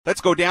Let's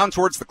go down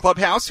towards the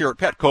clubhouse here at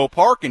Petco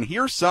Park and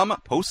hear some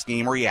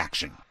post-game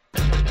reaction.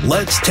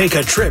 Let's take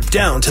a trip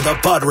down to the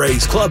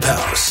Padres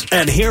clubhouse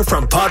and hear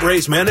from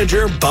Padres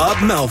manager Bob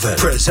Melvin.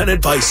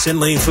 Presented by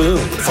Sinley Food.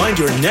 Find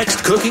your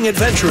next cooking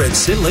adventure at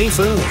Sinley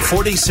Food,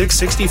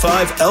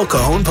 4665 El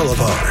Cajon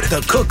Boulevard, the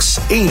Cook's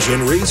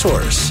Asian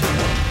resource.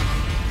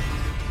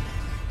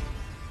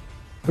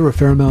 There were a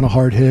fair amount of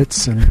hard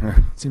hits, and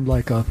it seemed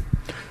like a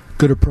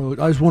good approach.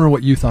 I was wondering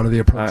what you thought of the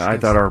approach. I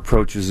thought our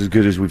approach was as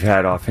good as we've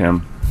had off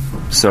him.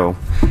 So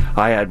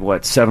I had,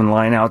 7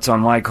 lineouts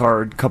on my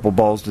card, couple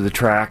balls to the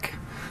track,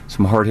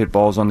 some hard hit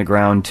balls on the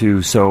ground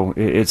too. So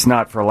it's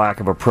not for lack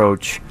of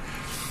approach.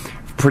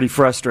 Pretty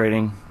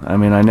frustrating. I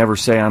mean, I never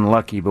say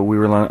unlucky, but we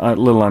were a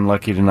little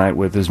unlucky tonight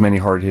with as many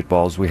hard hit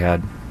balls we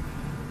had.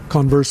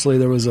 Conversely,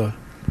 there was a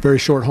very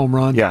short home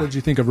run. Yeah. What did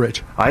you think of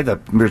Rich? I thought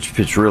Rich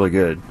pitched really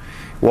good.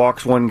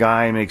 Walks one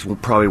guy, makes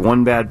probably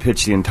one bad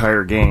pitch the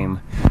entire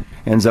game.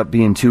 Ends up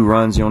being 2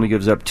 runs. He only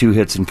gives up 2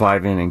 hits in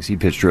 5 innings. He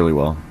pitched really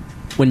well.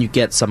 When you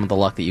get some of the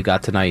luck that you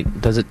got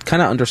tonight, does it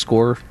kind of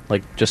underscore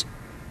just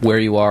where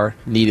you are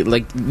needed?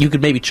 You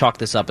could maybe chalk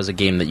this up as a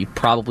game that you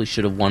probably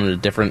should have won at a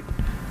different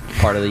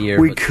part of the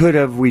year. We could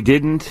have, we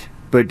didn't,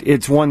 but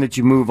it's one that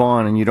you move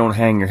on and you don't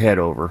hang your head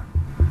over.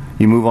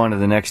 You move on to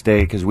the next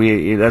day because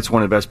that's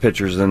one of the best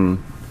pitchers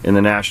in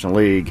the National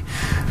League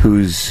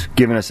who's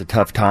given us a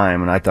tough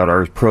time, and I thought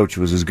our approach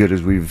was as good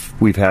as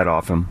we've had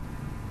off him.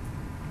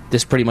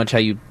 This pretty much how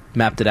you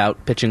mapped it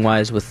out pitching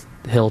wise with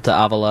Hill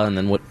to Avila, and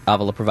then what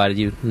Avila provided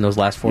you in those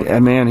last 4. Yeah,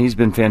 man, he's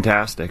been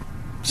fantastic.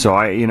 So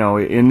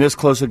in this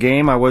close a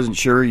game, I wasn't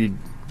sure you'd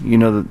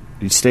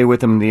stay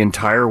with him the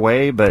entire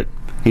way, but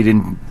he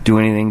didn't do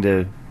anything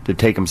to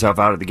take himself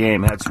out of the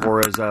game. Had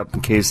Suarez up in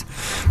case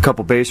a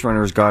couple base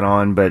runners got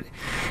on, but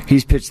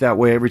he's pitched that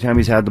way every time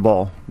he's had the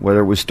ball,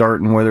 whether it was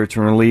starting, whether it's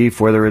in relief,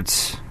 whether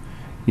it's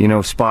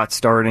spot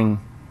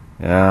starting.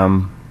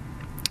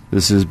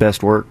 This is his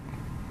best work.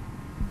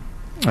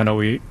 I know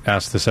we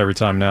ask this every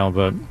time now,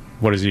 but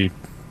what has he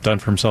done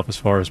for himself as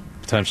far as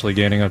potentially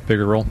gaining a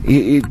bigger role?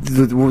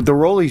 The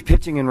role he's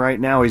pitching in right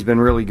now, he's been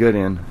really good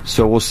in.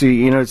 So we'll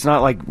see. It's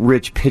not like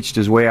Rich pitched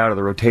his way out of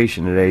the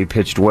rotation today. He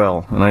pitched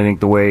well. And I think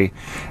the way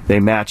they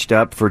matched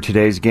up for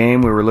today's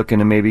game, we were looking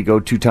to maybe go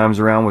 2 times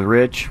around with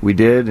Rich. We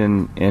did,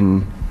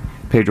 and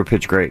Pedro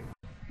pitched great.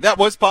 That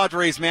was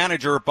Padres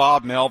manager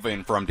Bob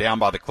Melvin from down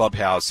by the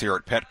clubhouse here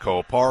at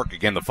Petco Park.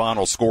 Again, the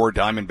final score,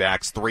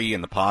 Diamondbacks 3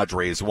 and the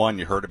Padres 1.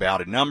 You heard about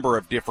a number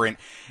of different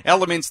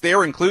elements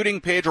there,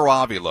 including Pedro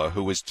Avila,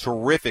 who was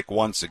terrific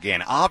once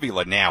again.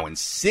 Avila now in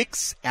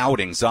 6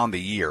 outings on the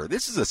year.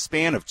 This is a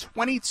span of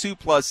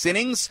 22-plus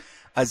innings,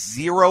 a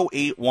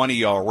 0.81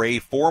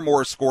 ERA, 4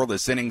 more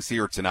scoreless innings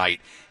here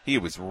tonight. He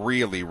was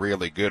really,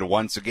 really good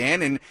once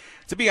again. And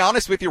to be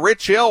honest with you,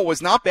 Rich Hill was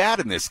not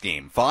bad in this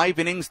game. 5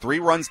 innings, 3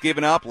 runs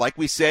given up. Like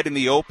we said in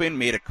the open,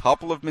 made a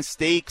couple of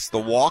mistakes. The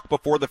walk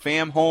before the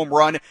Pham home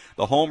run,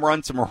 the home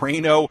run to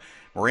Moreno.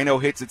 Moreno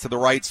hits it to the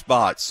right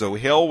spot. So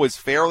Hill was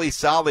fairly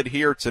solid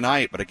here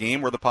tonight, but a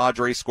game where the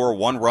Padres score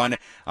 1 run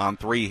on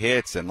 3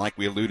 hits. And like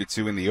we alluded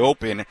to in the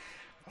open, a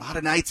lot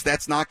of nights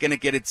that's not going to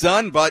get it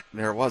done, but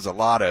there was a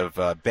lot of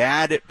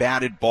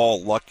batted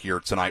ball luck here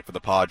tonight for the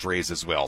Padres as well.